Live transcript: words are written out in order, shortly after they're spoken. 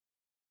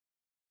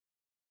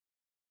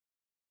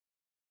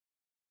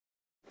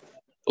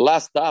The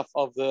last daf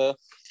of the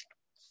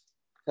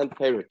 10th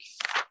parak.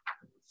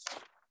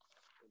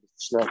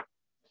 So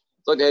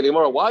the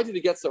Gemara, why did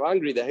he get so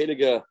angry? The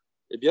Heilige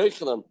Rabbi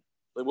Yochanan,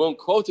 they weren't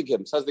quoting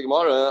him. Says the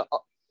Gemara,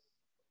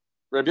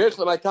 Rabbi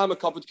Yochanan, my time a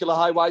couple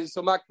kilahai. Why is he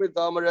so makbid?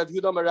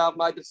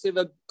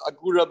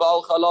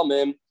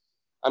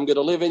 I'm going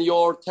to live in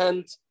your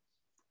tent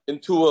in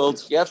two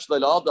worlds. Can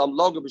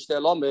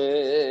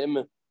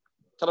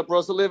a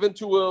person live in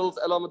two worlds?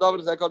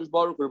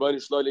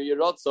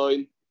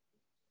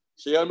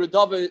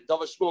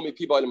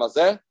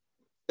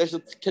 They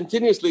should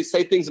continuously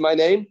say things in my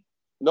name.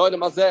 His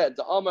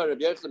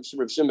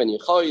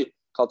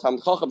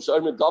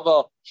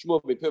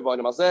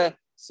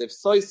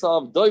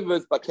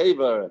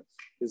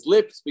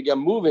lips began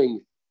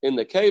moving in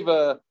the cave.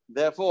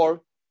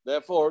 Therefore,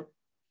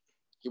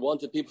 he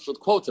wanted people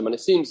should quote him, and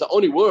it seems that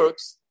only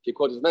works if you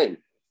quote his name.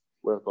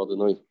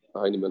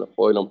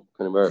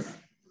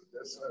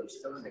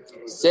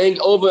 Saying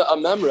over a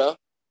memra,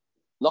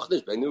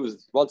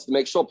 wants to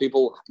make sure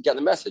people get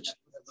the message.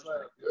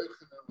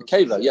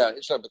 Bekeva, yeah,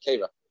 it's not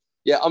Bekeva.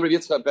 Yeah, Amri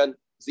Yitzchak ben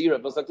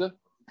Zira, what's that?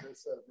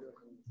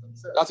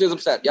 That's why he's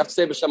upset. You have to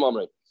say B'Shem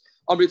Amri.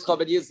 Amri Yitzchak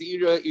ben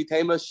Zira,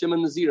 Itema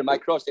Shimon Zira, my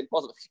cross, they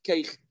positive.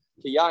 Keich,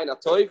 Kiyain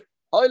Atoiv,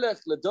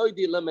 Hoylech,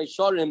 Ledoidi,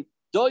 Lemesharim,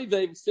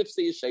 Doivev,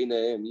 Sifsei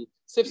Yeshenim.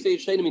 Sifsei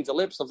Yeshenim means the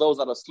lips of those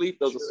that are asleep,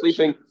 those are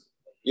sleeping.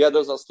 Yeah,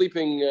 those are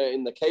sleeping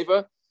in the cave.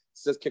 It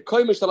says,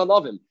 Kekoimish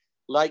Talanovim,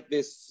 like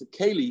this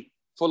keli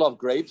full of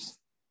grapes.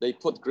 They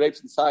put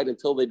grapes inside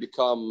until they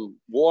become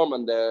warm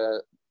and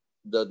the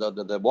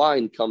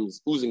wine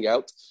comes oozing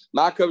out.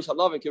 You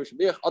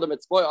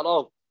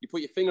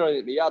put your finger on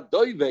it,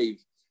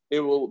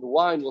 the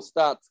wine will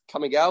start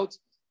coming out.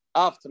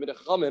 After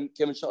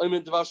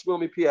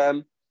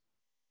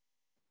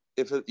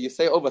if you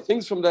say over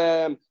things from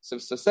them,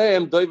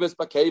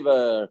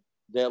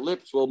 their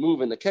lips will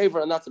move in the cave,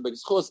 and that's a big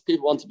schus.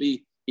 People want to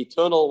be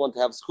eternal, want to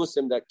have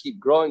schusim that keep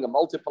growing and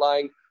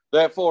multiplying.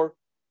 Therefore,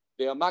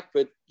 they are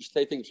makbid. You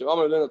say things.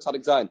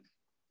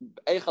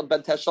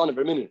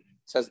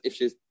 Says if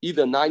she's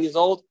either 9 years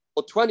old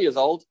or 20 years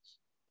old,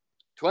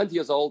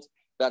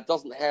 that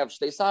doesn't have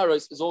shtei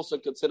saros is also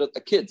considered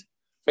a kid.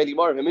 It's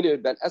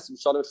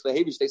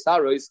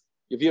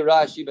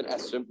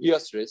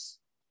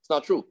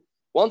not true.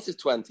 Once he's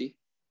 20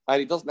 and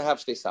he doesn't have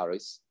shtei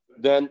saros,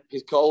 then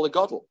he's called a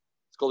gadol.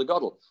 It's called a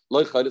gadol.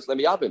 You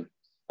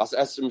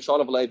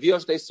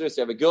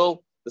have a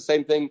girl, the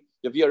same thing.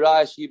 So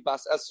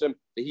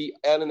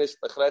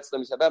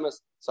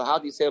how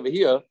do you say over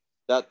here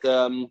that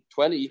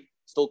 20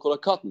 still called a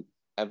cotton?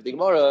 Everything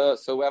more,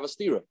 so we have a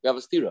stira.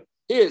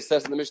 Here it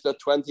says in the Mishnah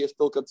 20 is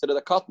still considered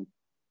a cotton.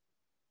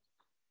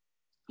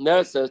 And there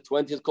it says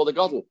 20 is called a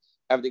gadol.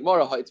 Everything more,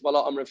 who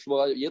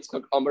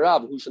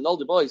should know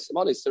the boys.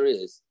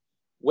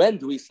 When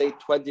do we say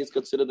 20 is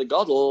considered a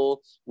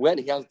gadol? When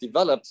he has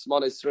developed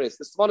smanis seris.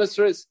 The smanis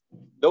seris,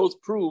 those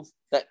prove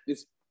that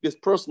this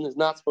person is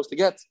not supposed to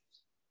get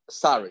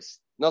saris.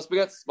 Not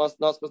supposed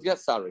to get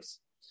saris.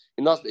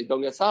 He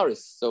don't get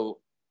saris.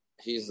 So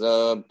he's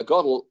a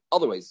gadol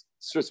other ways,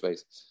 stris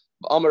ways.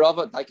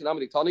 Amarava,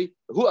 Daikinamadi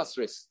who has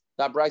stris?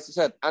 That Bryce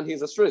said, and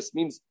he's a stris,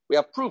 means we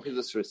have proof he's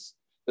a stris.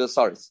 He's a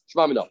saris.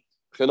 Shmamina.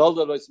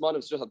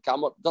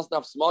 Doesn't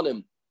have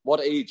smanim. What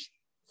age?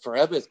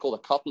 Forever it's called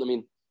a cotton. I mean,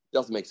 it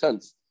doesn't make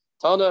sense.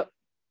 Tana,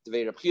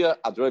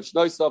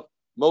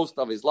 most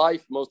of his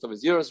life, most of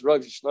his years,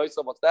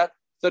 what's that?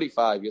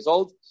 35 years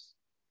old.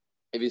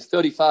 If he's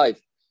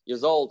 35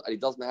 years old and he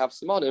doesn't have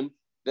simonim,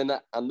 then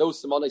and no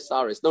simone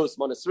saris, no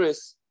simone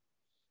sris,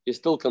 he's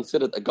still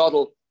considered a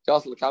gadol.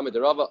 That's the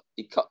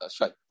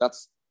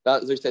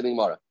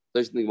Gemara.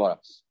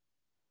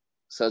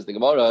 Says the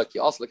Gemara,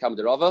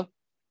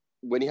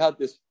 when he had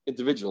this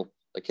individual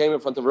that came in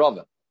front of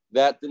Rava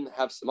that didn't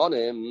have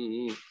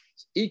simonim,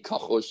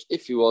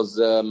 if he was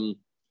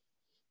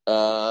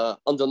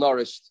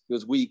undernourished, he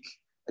was weak,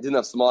 I didn't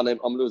have simonim,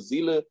 amlu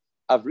zile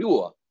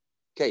avriua.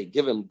 Okay,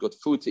 give him good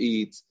food to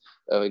eat,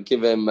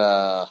 give him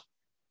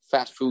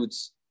fat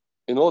foods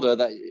in order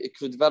that it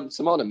could develop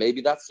simonim. Maybe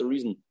that's the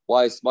reason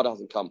why simonim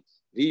hasn't come.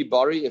 V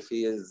Bari, if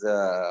he is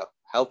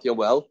healthy and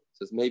well,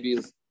 says maybe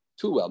he's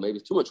too well, maybe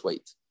too much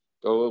weight.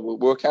 Go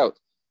work out.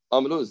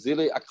 Amlu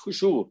zile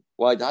akushu.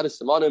 Why that is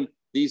simonim?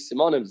 These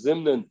simonim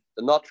zimnin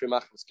the natri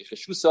machmas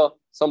kishusha.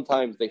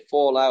 Sometimes they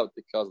fall out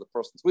because the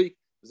person's weak.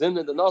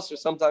 Zimnin the nasr.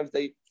 Sometimes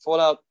they fall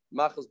out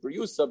machas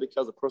briusa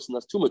because the person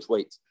has too much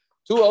weight,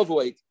 too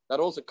overweight. That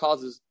also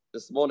causes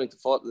this morning to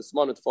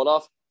fall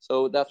off.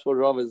 So that's what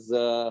Rava's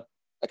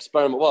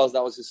experiment was.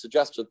 That was his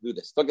suggestion to do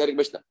this. Don't get it,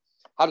 Mishnah.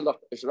 How did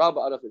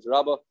Rabba? How did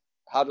Rabba?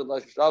 No,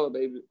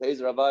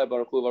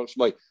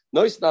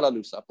 it's not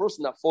anusa. A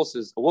person that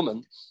forces a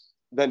woman,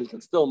 then he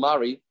can still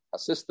marry her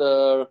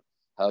sister,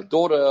 her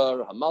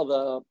daughter, her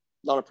mother.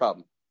 Not a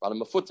problem. But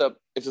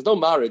if there's no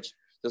marriage,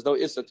 there's no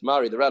issue to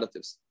marry the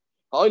relatives.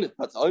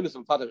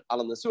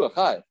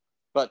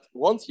 But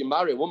once you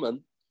marry a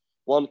woman,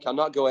 one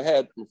cannot go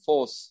ahead and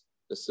force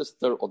the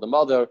sister or the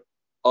mother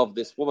of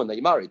this woman that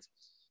you married.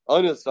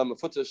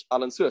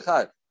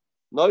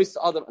 Nois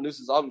Adam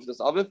Anusas Aviv Fudas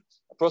Aviv.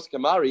 A person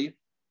can marry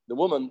the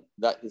woman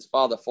that his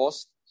father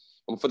forced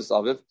on Fudas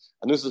Aviv.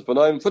 Anusas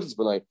Benoim Fudas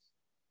Benoim.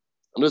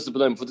 Anusas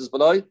Benoim Fudas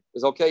Benoim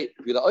is okay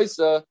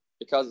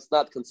because it's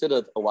not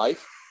considered a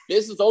wife.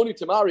 This is only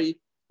to marry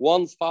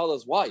one's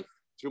father's wife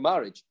through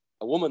marriage.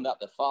 A woman that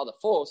the father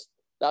forced,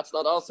 that's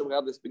not also. We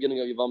have this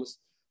beginning of Yevamos.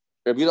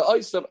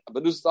 Rabbi says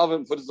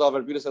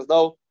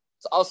no,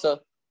 it's also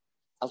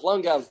as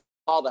long as the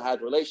father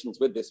had relations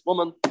with this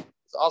woman,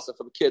 it's also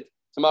for the kid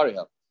to marry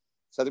her.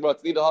 Says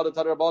about Isha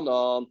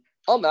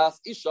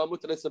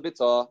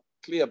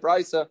clear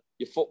brisa.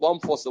 One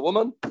force a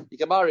woman, you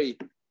can marry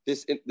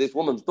this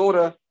woman's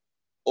daughter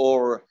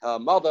or her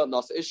mother,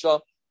 Nasa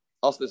Isha,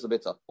 also this a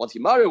bitter. Once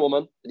you marry a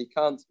woman, then you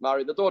can't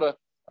marry the daughter,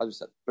 as we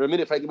said. For a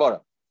minute,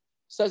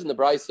 says in the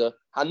brisa,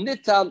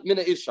 Hanitan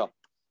mina Isha.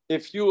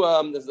 If you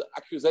there's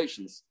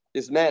accusations,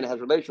 this man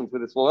has relations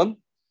with this woman,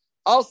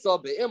 also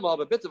that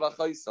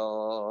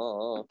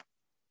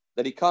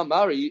he can't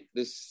marry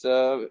this.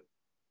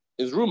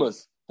 Is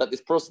rumors that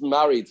this person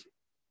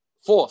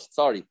forced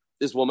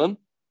this woman,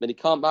 then he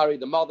can't marry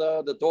the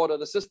mother, the daughter,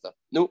 the sister.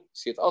 No,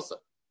 see it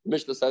also. The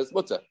Mishnah says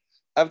mutter.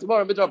 After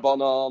tomorrow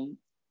midrabanan,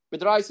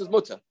 midrai says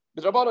mutter.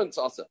 Midrabanan it's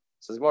also.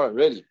 Says more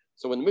really.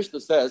 So when the Mishnah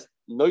says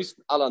nois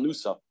ala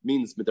nusa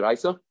means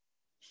midraisa,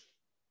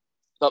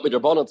 not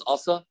midrabanan it's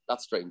also,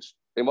 that's strange.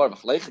 We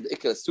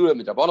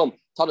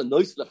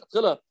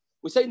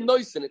say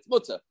nois and it's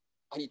mutter,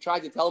 and you try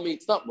to tell me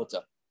it's not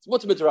mutter. It's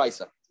mutter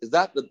midraisa. Is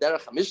that the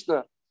derech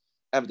Mishnah?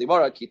 The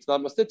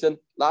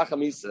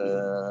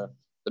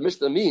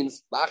Mishnah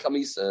means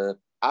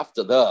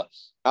after the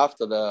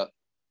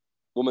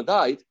woman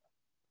died,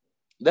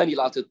 then you're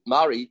allowed to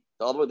marry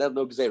the other one. There's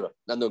no gzera.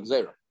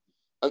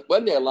 And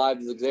when they're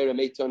alive, the gzera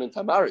may turn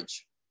into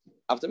marriage.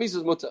 After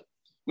Misa's mutter.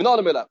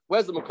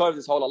 Where's the makar of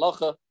this whole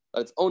halacha?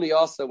 That it's only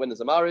also when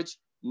there's a marriage,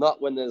 not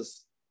when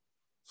there's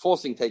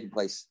forcing taking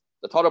place.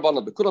 The Torah by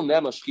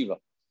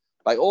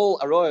all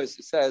arroyos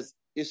it says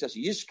Ishash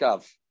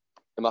Yishkav.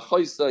 And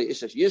this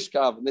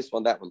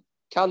one, that one.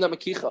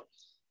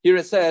 Here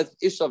it says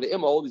Isha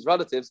ve'ima, all these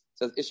relatives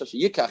says Isha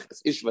sheyikach,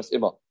 it's Isha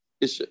ve'ima.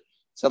 Isha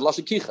said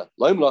Lasha kicha.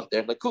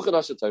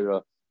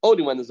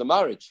 Only when there's a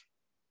marriage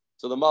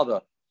to the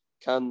mother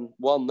can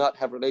one not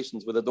have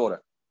relations with the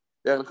daughter.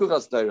 My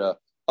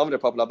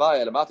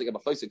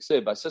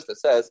sister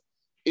says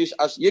Ish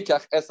ash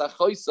yikach es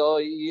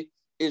achoisoi.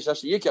 Ish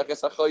ash yikach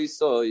es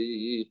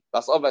achoisoi.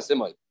 That's all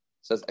Vasimai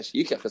says ash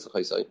yikach es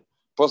achoisoi.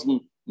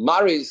 Person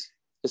marries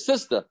his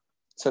sister,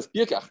 says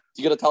Birkach.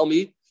 You're going to tell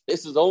me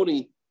this is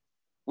only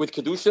with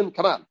Kedushin?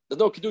 Come on. There's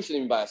no Kedushin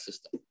even by a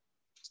sister.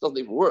 This doesn't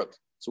even work.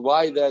 So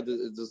why there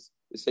does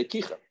it say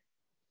Kicha?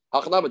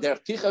 No. The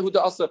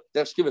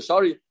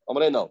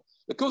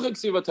Kuchen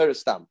Ksiva Torah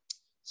Stam.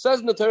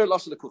 Says in the Torah,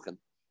 Lasha the Kuchen.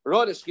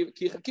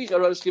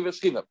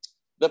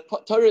 The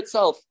Torah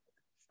itself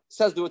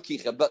says the word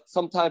Kicha, but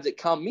sometimes it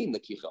can't mean the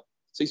Kicha.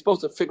 So you're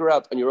supposed to figure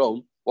out on your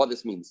own what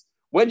this means.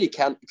 When you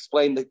can't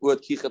explain the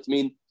word Kicha to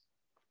mean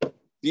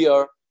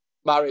beer,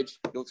 marriage,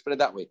 you'll explain it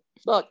that way.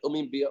 If not, it'll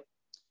mean beer.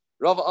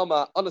 Rava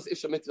Amma, Anas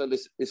Isha Mitra,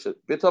 Isha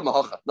Bita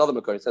Mahacha. Another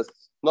Makar, it says,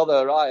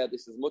 another Raya,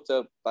 this is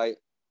Mutter by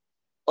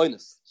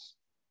Oinus.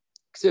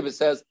 Ksiv,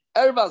 says,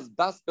 Ervas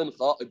Bas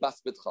Bincha, Bas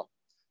Bitcha.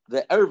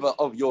 The Erva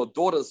of your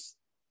daughter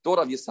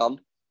of your son,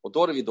 or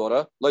daughter of your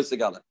daughter, Lois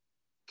Segala.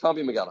 Can't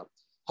be Megala.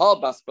 Ha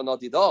Bas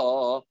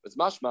Banadida, it's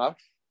Mashmar.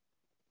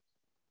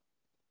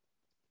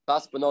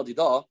 Bas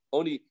Banadida,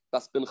 only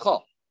Bas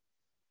Bincha.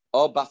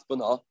 Or Bas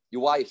Bana,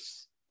 your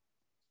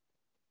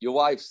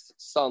wife's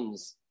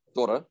son's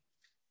daughter,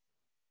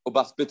 or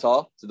Bas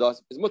Bita,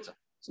 is mutter.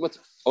 It's mutter.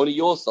 Only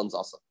your son's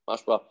also.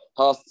 Mashba,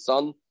 her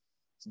son's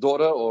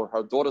daughter or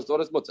her daughter's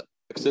daughter is mutter.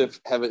 Except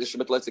if have Isha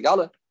Bita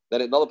Letzigala,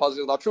 then another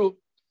positive is not true.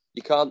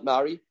 You can't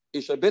marry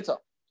Isha Bita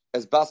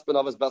as Bas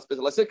Banav as Bas Bita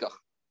Lesikach.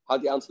 How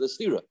do you answer the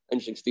stira?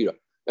 Interesting stira.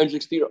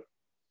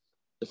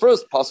 The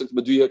first pasuk is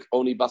Meduyak,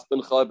 only Bas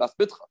Bincha, Bas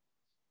Bitcha.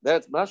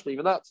 That's Mashba,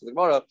 even that. So the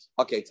Gemara,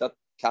 okay, so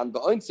can be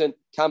oinsin,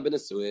 can be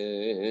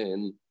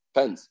nesuin.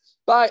 Depends.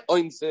 By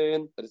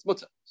oinsin, then it's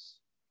mutter.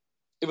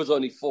 If it's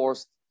only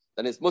forced,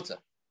 then it's mutter.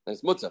 Then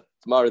it's mutter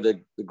to marry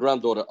the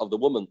granddaughter of the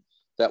woman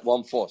that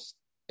one forced.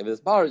 If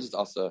it's marriage, it's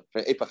also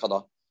maybe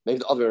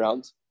the other way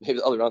around.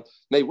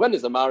 Maybe when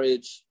there's a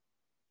marriage,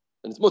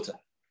 then it's mutter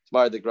to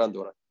marry the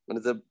granddaughter.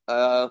 When there's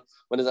a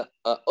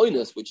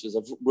oinus, which is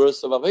a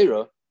worse of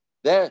avera,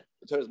 there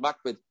the term is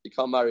makbid. You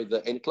can't marry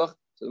the einklach.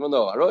 So no,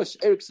 arosh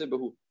erik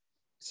sebehu.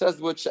 Says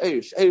the word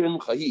she'er, she'erin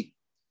chahi.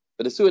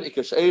 But the suin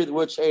ikar she'er, the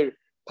word she'er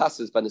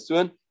passes by the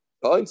suin.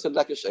 Be'oinsin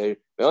like a she'er.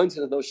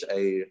 Be'oinsin is no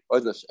she'er.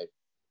 Oinsin no she'er.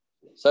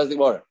 Says the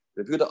Gemara.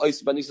 Rebuda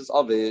ois banisas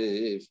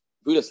aviv.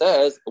 Buddha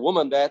says a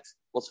woman that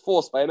was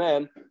forced by a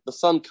man, the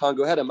son can't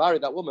go ahead and marry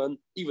that woman,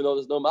 even though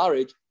there's no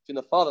marriage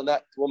between the father and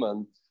that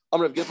woman.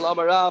 Amrav Gitla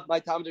Amarav, my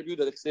time to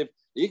Buddha, the Ksiv,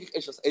 the Yikik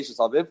Eishas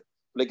Aviv,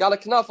 Megala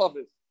Knaf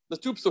Aviv. There's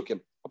two psukim.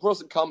 A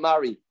person can't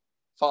marry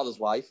father's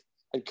wife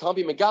and can't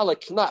be Megala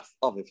Knaf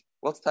Aviv.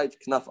 What's type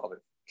Knaf Aviv?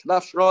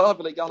 Knaf Shra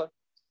Aviv Megala.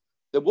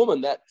 The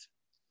woman that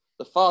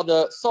the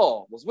father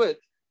was with,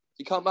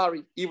 He can't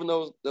marry, even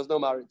though there's no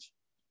marriage.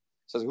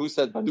 Says, who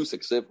said Banusa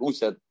Ksiv? Who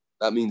said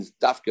that means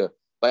Dafka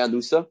by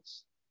Anusa?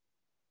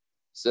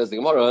 Says the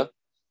Gemara,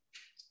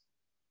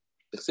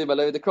 the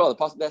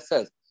pasuk that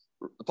says,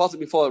 the pasuk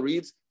before it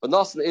reads,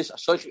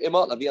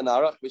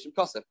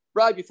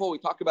 right before we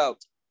talk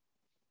about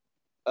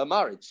a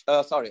marriage,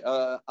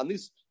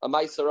 anis a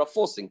meiser of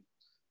forcing.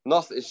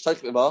 Nas is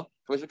shaych ima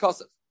commission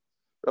kasef.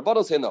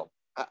 Rabbanon say no.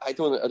 I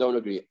don't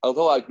agree.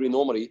 Although I agree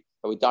normally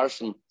that we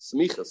darshan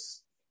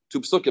smichas to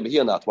psukim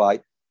here, not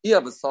why. You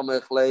have a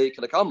samech leik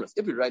and a kamras.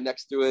 If you're right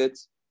next to it,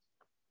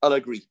 I'll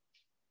agree.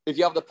 If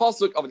you have the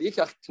pasuk of the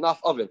yikach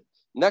knaf avim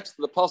next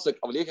to the pasuk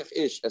of the yikach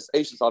ish as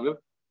eishes avim,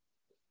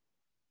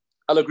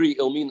 I'll agree.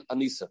 It'll mean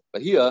anisa.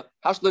 But here,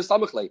 hashle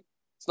samech leik.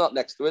 It's not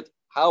next to it.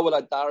 How will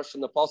I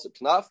darshan the pasuk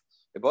knaf?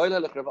 Knaf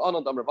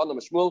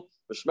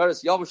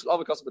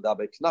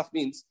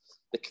means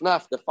the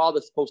knaf, the father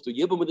is supposed to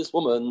yibum with this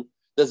woman.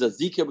 There's a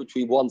zika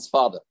between one's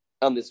father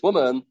and this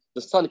woman.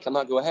 The son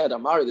cannot go ahead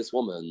and marry this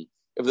woman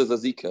if there's a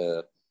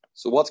zika.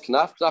 So what's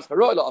knaf? Knaf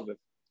haroila aviv.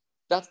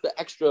 That's the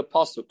extra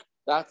pasuk.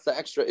 That's the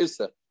extra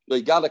issa.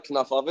 Loigala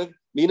knaf aviv,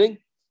 meaning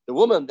the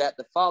woman that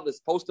the father is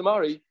supposed to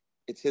marry,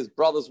 it's his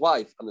brother's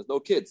wife, and there's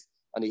no kids,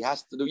 and he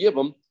has to do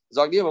yibum.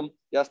 Zag yibum.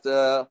 He has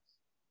to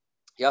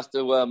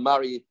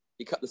marry.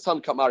 The son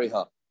can't marry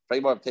her.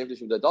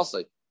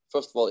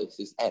 First of all, it's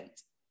his aunt.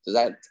 It's his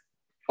aunt.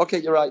 Okay,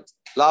 you're right.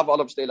 Lav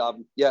olam shtei lav.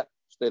 Yeah,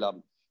 shtei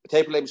lav.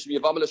 Okay, maybe it's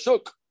Yevamos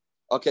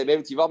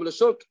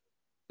Shuk.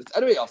 It's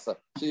anyway also.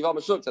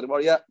 Yevamos Shuk.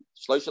 Yeah,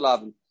 shloisha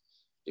lav.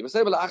 You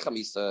say, well,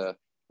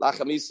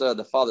 Lachamisa,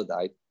 the father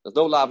died. There's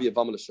no lav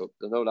Yevamos Shuk.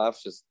 There's no lav.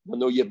 Just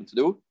no yibum to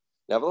do.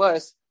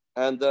 Nevertheless,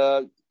 and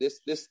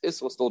this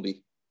will still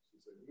be.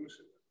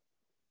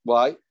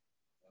 Why?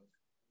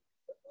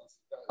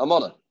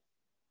 Amona.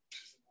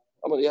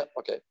 Yeah,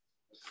 okay.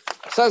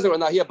 It says there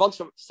now here a bunch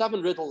of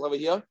 7 riddles over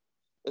here.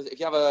 If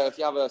you have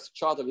a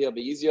chart over here, it'll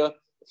be easier.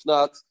 If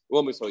not, it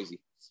won't be so easy.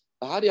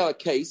 How do you have a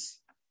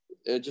case?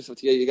 Just so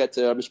you get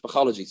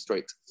mishpachology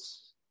straight.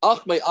 A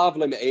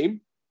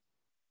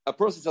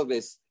person says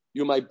this: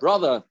 you're my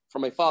brother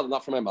from my father,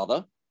 not from my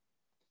mother.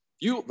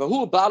 You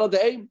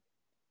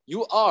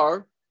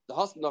are the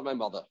husband of my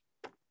mother.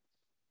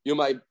 You're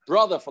my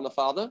brother from the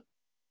father,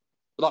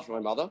 but not from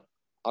my mother.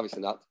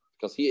 Obviously not,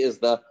 because he is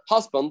the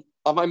husband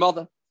of my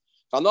mother.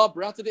 And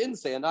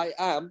I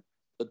am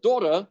the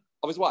daughter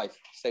of his wife.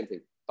 Same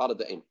thing. How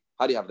do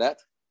you have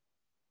that?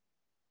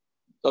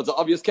 That's an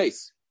obvious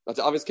case.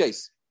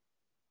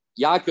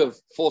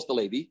 Yaakov forced a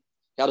lady.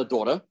 He had a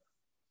daughter.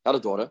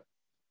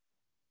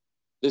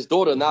 This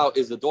daughter now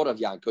is the daughter of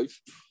Yaakov.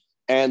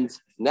 And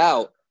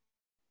now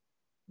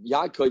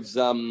Yaakov's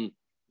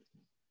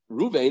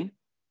Reuven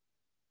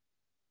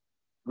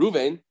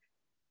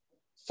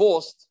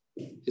forced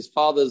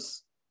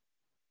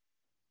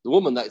the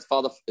woman that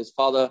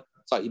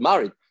he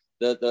married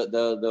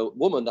the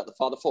woman that the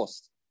father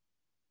forced.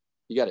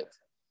 You get it?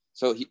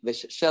 So they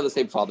share the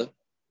same father.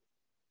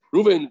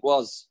 Reuven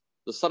was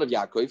the son of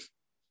Yaakov,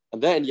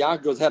 and then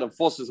Yaakov goes ahead and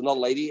forces another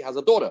lady, has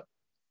a daughter,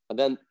 and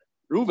then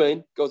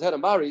Reuven goes ahead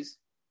and marries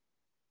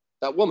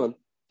that woman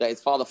that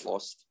his father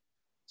forced.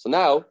 So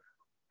now,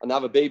 and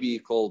have a baby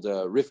called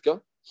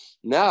Rivka.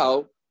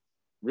 Now,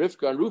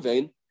 Rivka and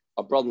Reuven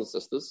are brothers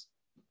and sisters.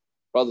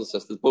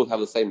 Both have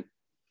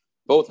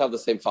the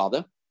same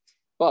father,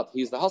 but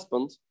he's the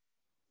husband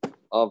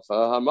of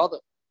her mother.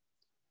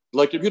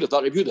 Like Rebuda,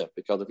 not Rebuda,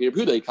 because if you're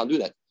Rebuda, you can't do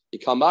that. You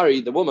can't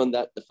marry the woman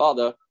that the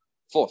father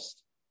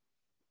forced.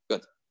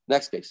 Good.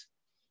 Next case.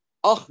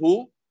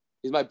 Achu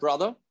is my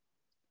brother.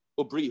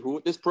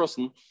 Ubrihu, this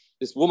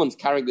woman's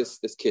carrying this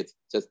kid.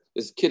 Says,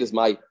 this kid is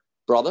my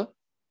brother,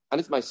 and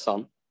it's my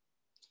son,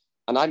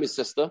 and I'm his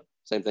sister.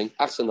 Same thing.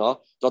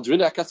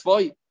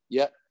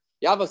 Yeah.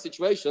 You have a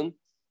situation.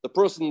 The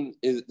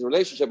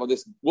relationship of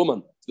this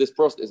woman to this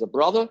person is a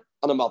brother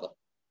and a mother.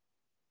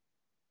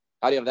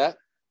 How do you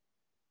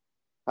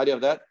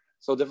have that?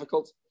 So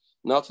difficult?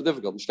 Not so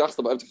difficult.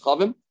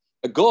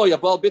 A guy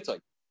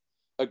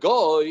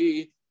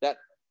that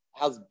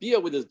has beer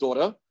with his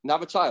daughter and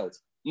have a child.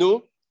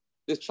 No,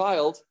 this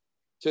child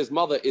to his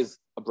mother is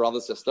a brother,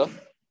 sister.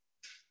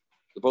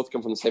 They both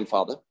come from the same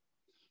father.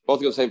 But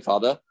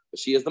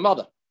she is the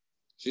mother.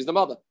 She's the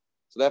mother.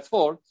 So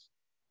therefore,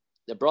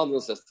 they're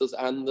brothers and sisters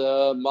and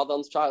mother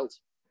and child.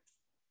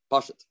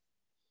 Pashat.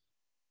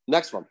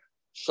 Next one.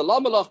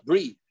 Shalom alach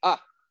bri.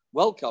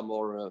 Welcome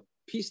or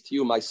peace to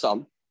you, my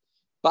son.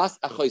 Bas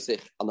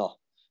achoisich ana.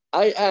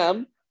 I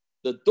am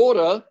the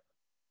daughter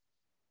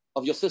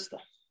of your sister.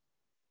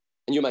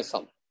 And you're my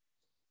son.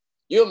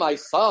 You're my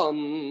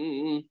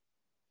son.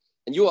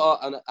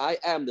 And I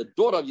am the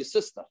daughter of your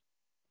sister.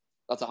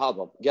 That's a hard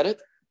one. Get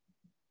it?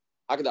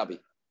 How could that be?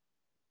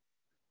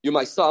 You're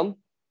my son.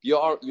 You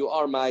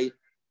are my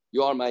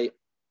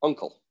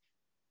uncle.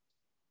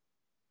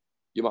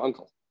 You're my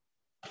uncle.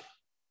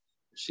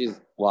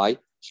 Why?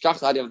 How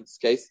do you have this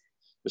case?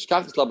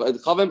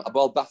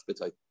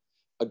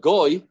 A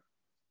guy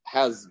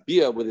has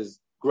beer with his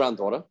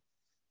granddaughter,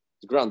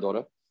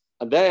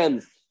 and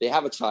then they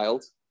have a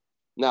child.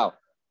 Now,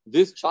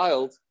 this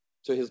child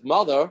to his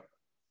mother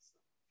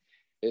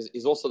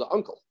is also the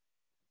uncle,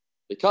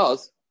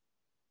 because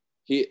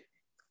this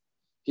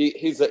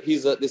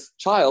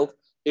child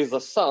is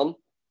a son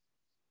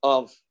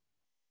of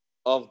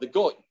the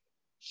goy.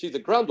 She's a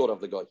granddaughter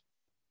of the goy.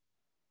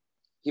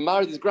 He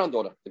married his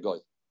granddaughter, the goy.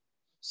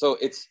 So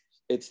it's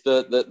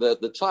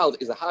the child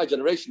is a higher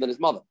generation than his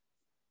mother,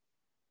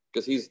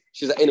 because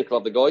she's an enikel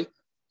of the goy.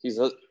 He's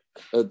a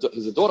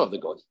daughter of the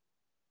goy.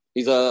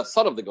 He's a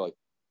son of the goy.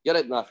 Get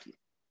it, Nachi?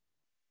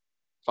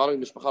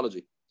 Following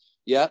mishpachology.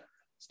 Yeah.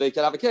 So they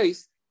can have a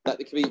case that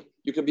it can be.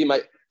 You can be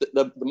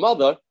the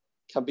mother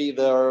can be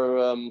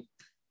the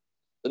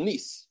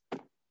niece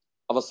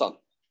of a son.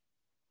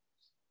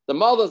 The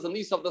mother is the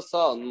niece of the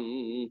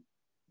son.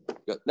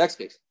 Good. Next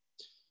case.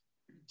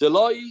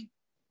 Deloi,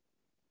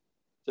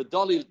 the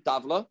Dali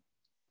Davla.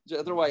 I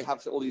don't know why I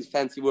have all these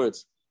fancy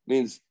words. It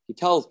means he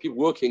tells people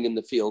working in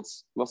the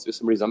fields. Must be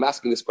some reason. I'm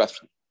asking this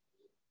question.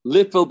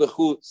 Lipel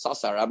bechu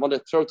sasar. I want to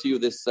throw to you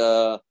this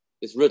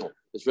riddle.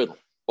 This riddle.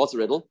 What's the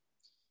riddle?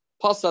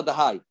 Pasa the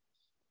high.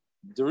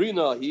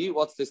 Derina he.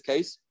 What's this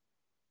case?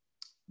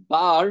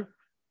 Bar.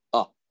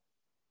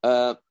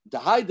 The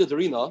high the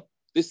Derina.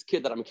 This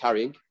kid I'm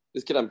carrying.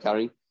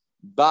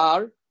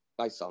 Bar,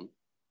 my son.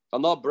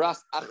 Ana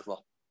bras achva.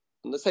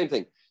 And the same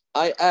thing.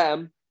 I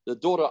am the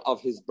daughter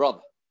of his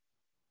brother.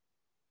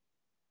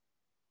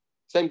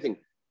 Same thing.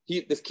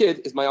 This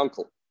kid is my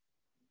uncle.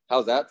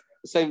 How's that?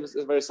 The same is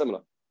very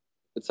similar.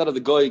 Instead of the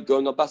guy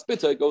going on bas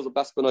bitter, it goes on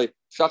bas benoi.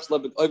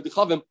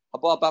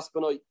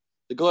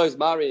 The guy is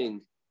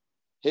marrying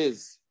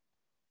his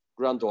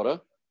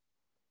granddaughter.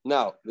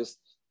 Now, this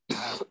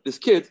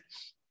kid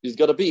is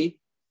going to be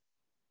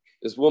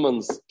this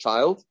woman's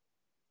child,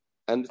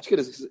 and the kid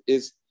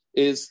is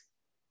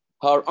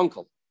her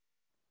uncle.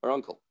 Her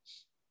uncle.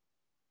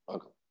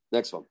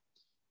 Next one.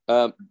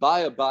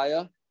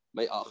 Baya,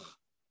 my ach.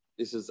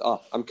 This is,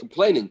 I'm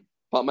complaining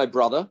about my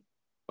brother.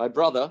 My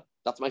brother,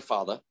 that's my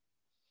father.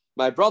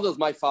 My brother is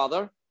my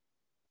father.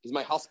 He's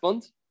my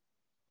husband.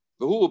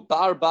 V'hu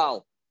bar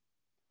bal.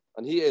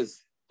 And he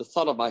is the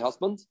son of my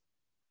husband.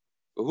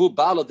 V'hu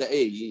bal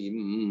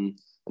de'ei.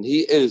 And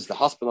he is the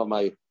husband of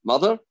my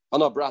mother.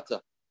 Ana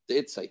brata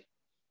de'itzei.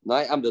 And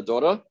I am the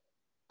daughter.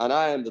 And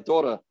I am the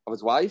daughter of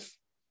his wife.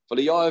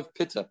 V'liyav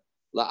pita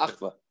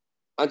la'achva.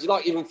 And you're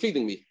not even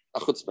feeding me.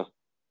 Achutzma.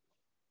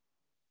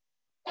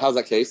 How's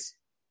that case?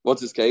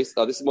 What's this case?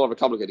 Now, this is more of a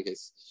complicated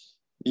case.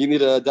 You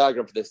need a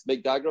diagram for this.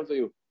 Make diagrams for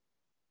you.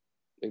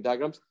 Make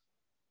diagrams.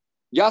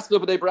 This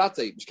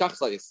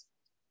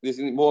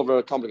is more of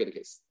a complicated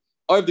case.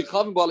 A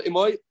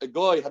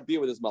guy had beer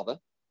with his mother,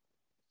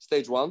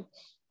 stage one,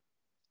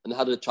 and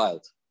had a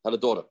child, had a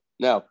daughter.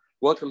 Now,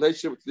 what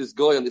relationship with this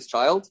guy and this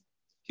child?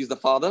 He's the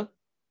father,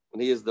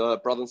 and he is the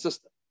brother and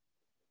sister.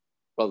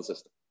 Brother and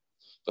sister.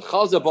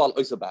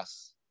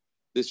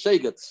 This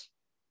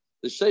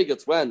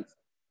Shegetz went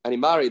and he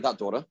married that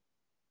daughter.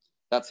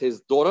 That's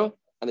his daughter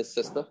and his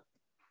sister.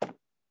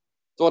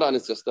 Daughter and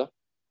his sister.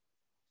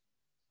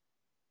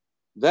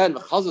 Then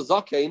and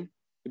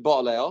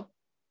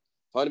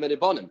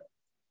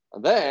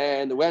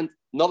then there went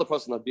another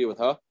person that be with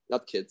her,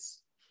 not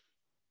kids.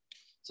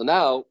 So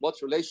now,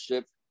 what's the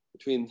relationship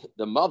between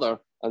the mother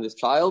and this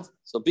child?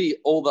 So be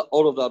all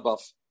of the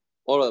above.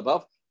 All of the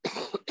above.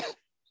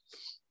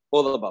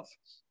 All of the above.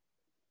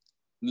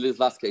 In this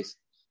last case.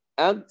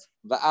 And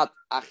va'at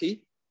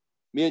achi,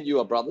 me and you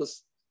are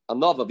brothers.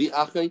 Another vi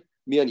achi,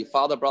 me and your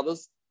father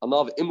brothers.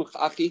 Another imuch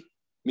achi,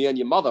 me and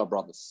your mother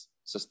brothers,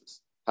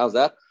 sisters. How's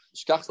that? A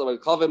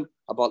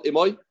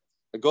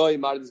guy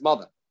married his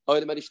mother.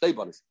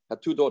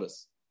 Had two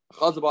daughters. He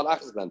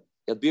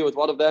had beer with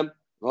one of them.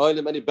 He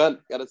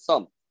had a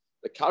son.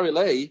 The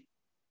Karilei,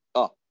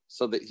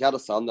 he had a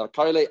son. The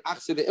Karilei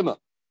achsi the Imma.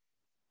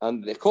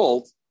 And they're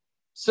called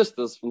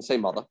sisters from the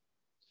same mother.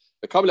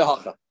 The Karilei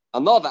hacha.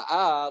 Another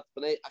ad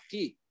b'nei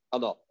achi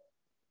ano.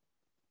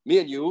 Me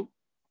and you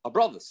are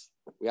brothers.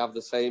 We have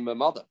the same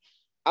mother,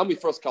 and we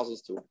first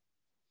cousins too.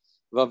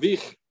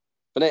 Vavich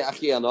b'nei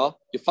achi ano.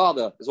 Your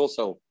father is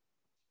also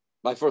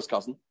my first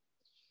cousin.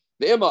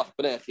 The imach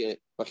b'nei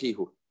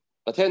achihu.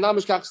 But here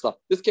namish kachsta.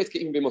 This case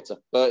can even be mutter,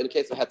 but in the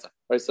case of heta,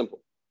 very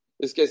simple.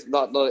 This case is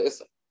not an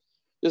issa.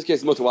 This case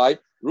is mutter. Why?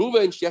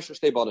 Reuven sheyesher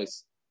shtei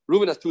banos.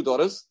 Reuven has two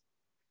daughters.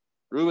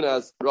 Reuven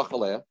has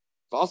Rachalea.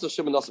 Also,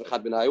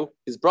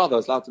 his brother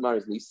is allowed to marry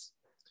his niece.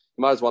 He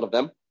marries one of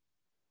them.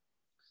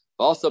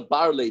 Also,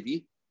 Bar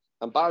Levi,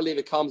 and Bar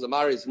Levi comes and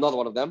marries another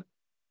one of them.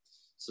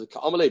 So,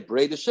 Ka'amalei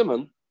Breda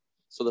Shimon.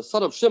 So, the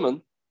son of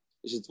Shimon,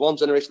 which is one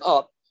generation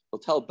up, will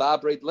tell Bar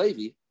Braid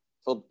Levi,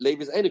 so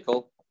Levi's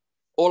anical,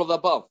 all of the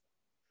above.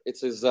 It's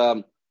his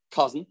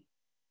cousin.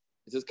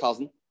 It's his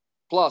cousin.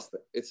 Plus,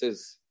 it's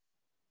his.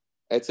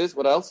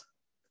 What else?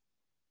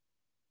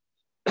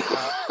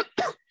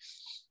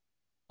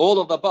 All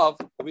of the above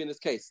will be in this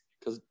case,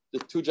 because the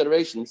two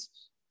generations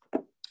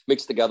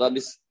mixed together, and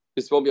this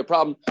won't be a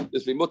problem.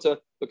 This will be mutter.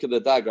 Look at the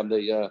diagram.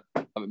 They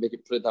make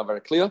it put it down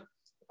very clear.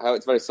 How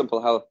it's very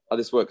simple how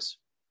this works.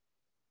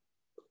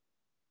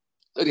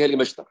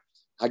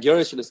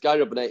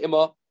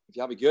 if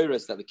you have a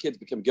geiris that the kids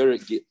become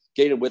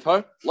geirim with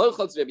her,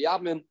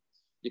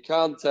 you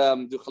can't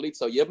do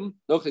chalitza yibum.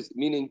 No,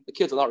 meaning the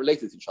kids are not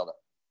related to each other.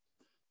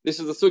 This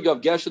is the suga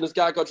of Gershon is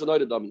Garkot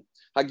Shanoida Dami.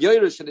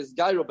 Hagyorish is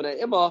Gairo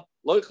B'nai Ima,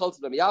 Lo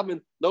Chaltz B'nai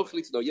Yabmin, No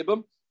Chalitza No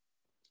Yibum.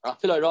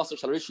 Afilai Rasa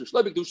Shalarish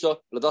Shlo B'Kedusha,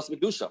 Ladas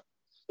B'Kedusha.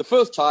 The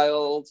first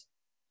child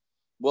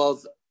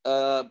was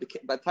by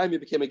the time he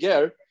became a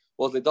ger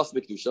was a das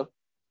B'Kedusha,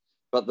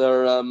 but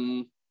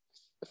the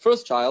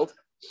first child,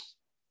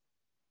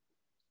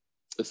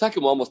 the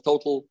second one was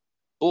total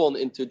born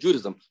into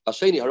Judaism.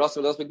 Hasheni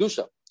Harasa Das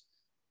B'Kedusha.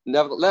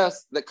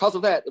 Nevertheless, because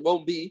of that, there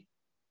won't be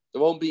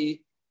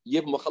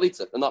Yibum or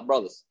Chalitza. They're not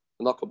brothers.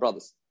 They're not called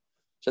brothers.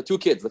 She had two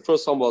kids. The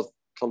first one was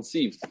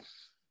conceived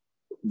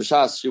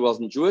b'shas she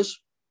wasn't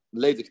Jewish.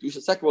 Later Kedusha.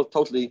 The second was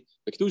totally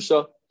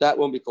Kedusha. That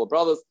won't be called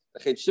brothers.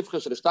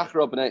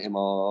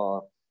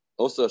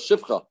 Also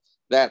Shifcha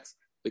that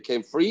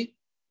became free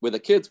with the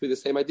kids with the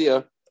same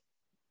idea.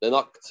 They're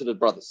not considered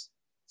brothers.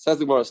 Says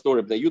the Gemara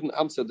story. The Yuden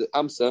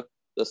Amsa,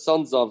 the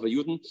sons of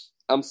Yuden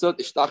Amsa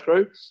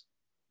Ishtachar,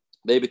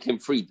 they became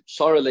freed.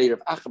 Shara later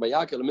of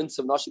Achabayaka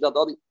Leminsav Nashida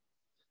Dadi.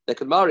 They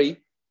could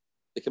marry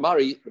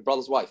the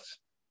brother's wife.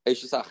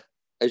 Eishesach.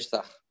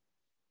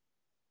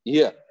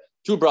 Yeah.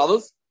 Two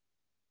brothers.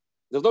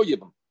 There's no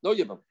Yibam.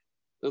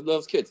 There's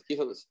no kids.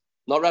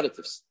 Not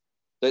relatives.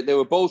 They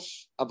were both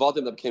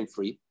Avadim that became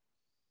free.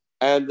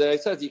 And they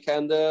said you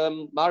can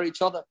marry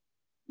each other.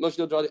 He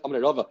said Asa,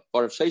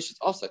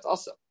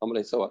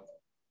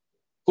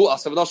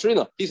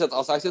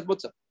 I said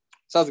Mutta.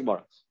 Says the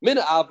Gemara.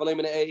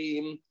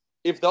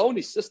 If the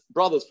only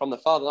brothers from the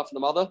father, not from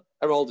the mother,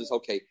 everyone holds is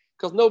okay.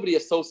 Because nobody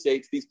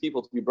associates these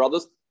people to be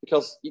brothers,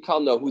 because you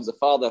can't know who's the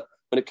father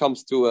when it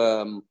comes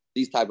to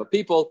these type of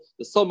people.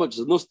 There's so much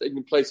znus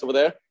taking place over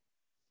there.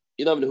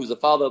 You don't know who's the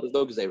father, there's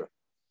no gezerah.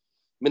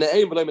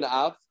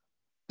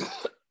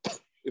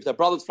 If they're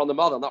brothers from the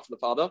mother, not from the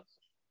father,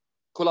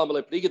 it's going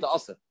to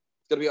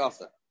be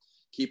asa.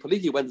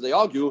 When do they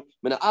argue?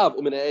 When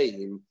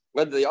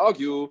do they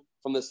argue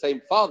from the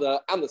same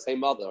father and the same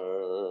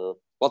mother?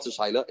 What's a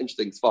shaila?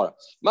 Interesting svara.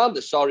 Man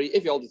the shari,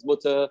 if you hold his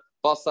mutter,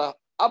 basa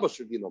abba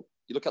shudinum.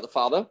 You look at the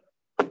father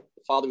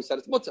we said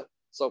it's mutter.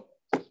 So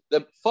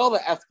the father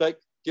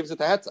aspect gives it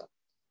a heta.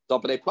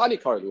 They call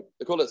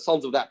it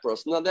sons of that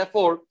person, and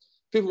therefore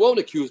people won't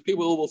accuse.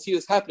 People will see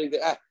this happening.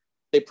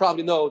 They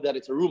probably know that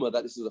it's a rumor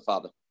that this is the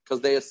father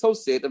because they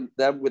associate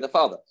them with the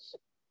father.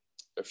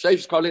 If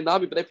Sheish Karlin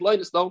Nabi, but they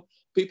politeness, no,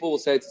 people will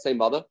say it's the same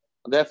mother,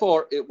 and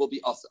therefore it will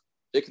be asa.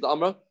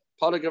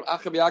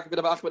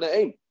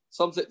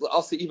 Some say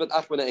asa even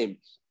achman aim.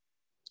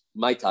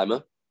 My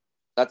timer,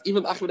 that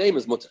even achman aim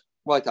is mutter.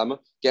 My timer,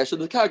 Gershon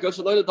the car,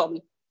 Gershon the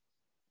Dami.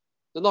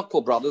 They're not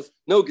called brothers.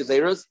 No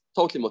gezeras,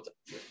 totally mutter.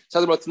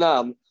 Says about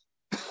Tanam.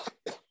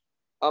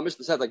 Our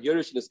Mishnah says that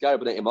Yerush and this guy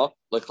b'nei Ima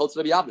like Chaltz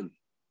Rabbi Yabin.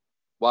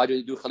 Why do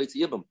you do Chalitza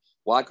Yibam?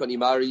 Why can't you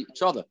marry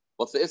each other?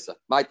 What's the Issa?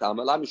 My time,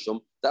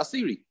 Alamishum, the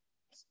Asiri.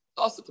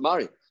 Asa to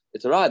marry.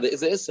 It's a right. There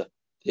is a Issa.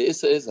 The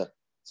Issa is a.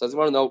 So I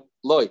want to know,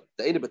 Loy,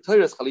 the Eina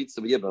B'Toyres Chalitza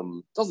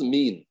Yibam doesn't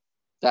mean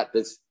that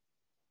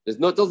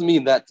doesn't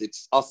mean that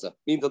it's Asa. It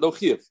means there's no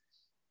Chiyuv.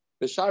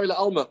 The Shari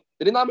Alma,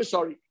 the Dinam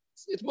Shari.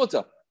 It's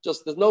mutter.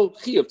 Just there's no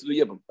Chiyuv to do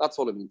Yibam. That's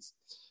all it means.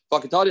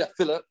 Fakataria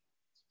Fila.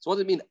 So what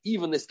does it mean?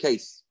 Even in this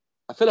case,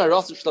 if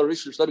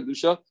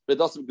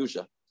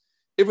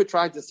we're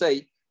trying to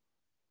say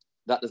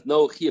that there's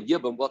no chiyuv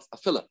yibum, what's a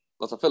filler?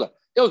 What's a filler?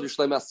 It was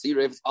Rishleim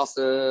Asira if it's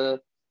asa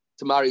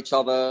to marry each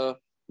other,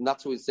 and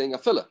that's what he's saying a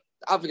filler.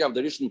 The African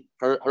the Rishon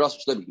Haras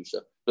Shleim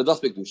Gdusha, but that's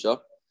Gdusha.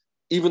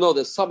 Even though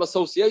there's some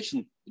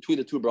association between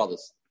the two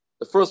brothers.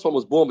 The first one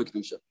was born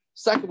B'Kedusha.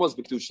 Second one's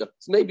B'Kedusha.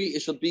 So maybe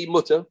it should be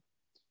mutter,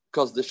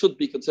 because they should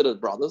be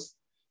considered brothers.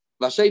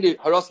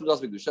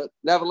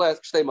 Nevertheless,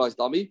 Shtema is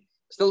Dami.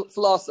 Still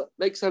asa.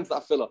 Makes sense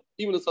that filler.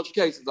 Even in such a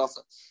case, it's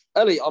asa.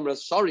 Eli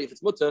Amras Shari, if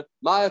it's mutter,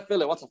 Maya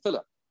filler. What's a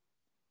filler?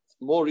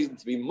 More reason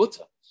to be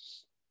mutter.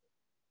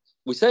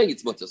 We're saying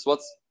it's mutter. So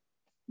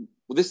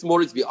this is more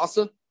reason to be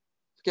asa?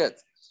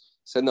 Forget.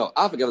 So no.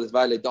 I forget this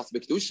violate das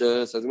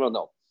B'Kedusha. Says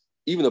no.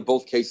 Even in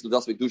both cases,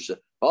 das B'Kedusha.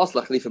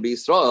 V'aslach lifa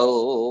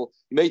b'Yisrael.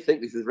 You may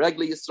think this is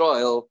regular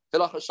Yisrael.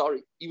 Filach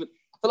Shari. Even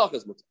filach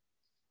is mutter.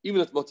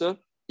 Even if it's mutter,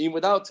 even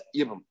without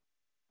yibam.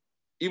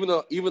 Even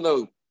though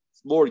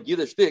it's more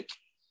Yiddish dick,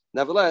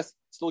 nevertheless,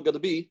 it's still got to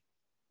be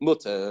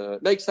mutter.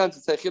 Makes sense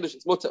to say Yiddish,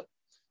 it's mutter.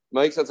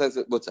 Makes sense to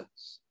say mutter.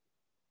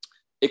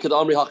 It could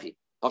amri hachi.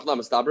 Hachnam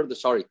estabr, the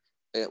shari.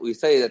 We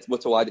say that's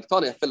mutter wide. I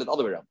fill it the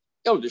other way around.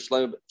 Yom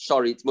Shloim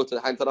shari, it's mutter,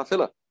 the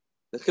Hafila.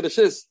 The Kiddush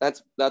is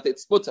that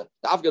it's mutter.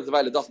 The Afghan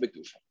Zavila das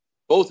B'Kedusha.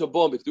 Both are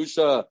born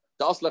B'Kedusha.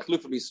 The Aslach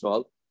Lufa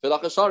B'Yisrael.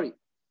 Filach Shari.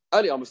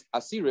 Early almost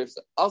Asirif.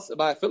 As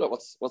by Hafila.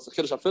 What's the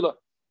Kiddush Hafila?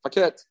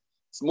 Forget.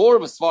 It's more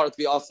of a svara to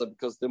be asa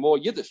because they're more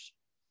Yiddish.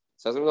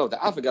 So no, the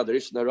Afghan the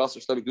Rishon Rasa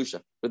Shleim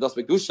Gdusha. But das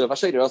B'Kedusha.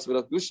 Vashay Rasa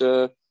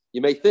B'Kedusha.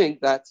 You may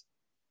think that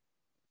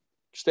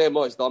Shtei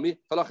Mo is Dami.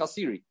 Filach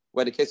Asiri.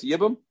 Where the case of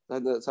Yibam,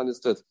 that's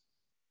understood.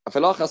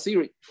 Filach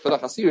Asiri.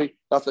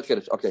 That's the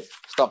Kiddush. Okay,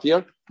 stop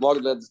here.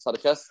 Morgen let's start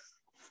the test.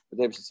 The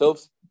name is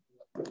Silves.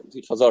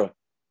 Teach Chazara.